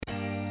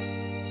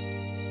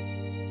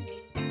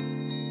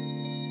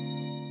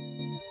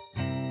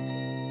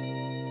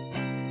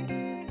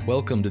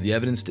Welcome to the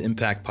Evidence to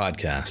Impact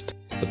podcast,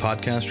 the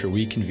podcast where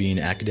we convene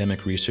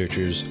academic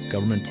researchers,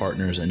 government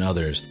partners, and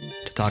others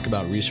to talk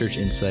about research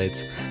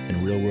insights and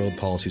real-world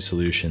policy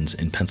solutions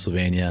in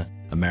Pennsylvania,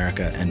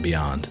 America, and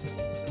beyond.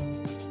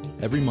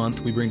 Every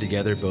month, we bring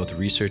together both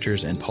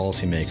researchers and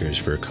policymakers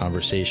for a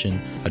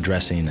conversation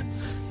addressing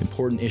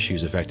important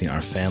issues affecting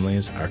our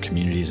families, our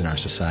communities, and our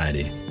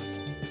society.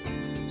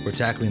 We're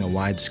tackling a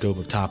wide scope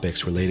of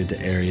topics related to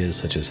areas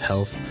such as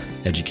health,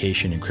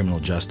 education, and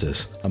criminal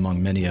justice,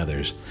 among many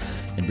others,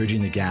 and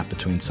bridging the gap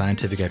between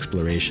scientific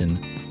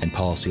exploration and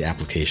policy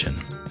application.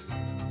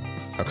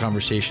 Our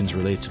conversations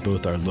relate to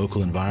both our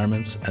local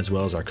environments as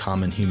well as our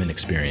common human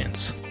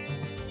experience.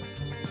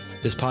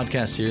 This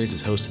podcast series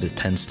is hosted at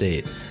Penn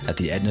State at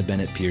the Edna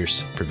Bennett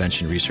Pierce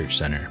Prevention Research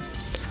Center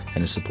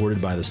and is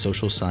supported by the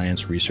Social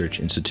Science Research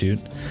Institute,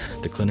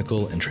 the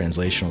Clinical and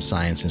Translational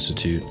Science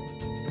Institute,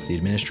 the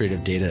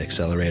Administrative Data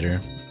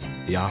Accelerator,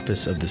 the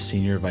Office of the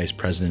Senior Vice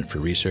President for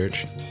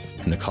Research,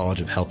 and the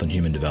College of Health and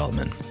Human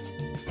Development.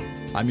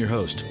 I'm your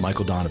host,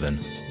 Michael Donovan,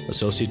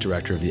 Associate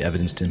Director of the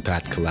Evidence to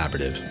Impact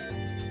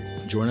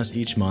Collaborative. Join us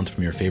each month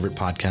from your favorite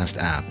podcast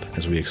app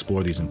as we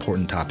explore these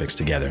important topics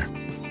together.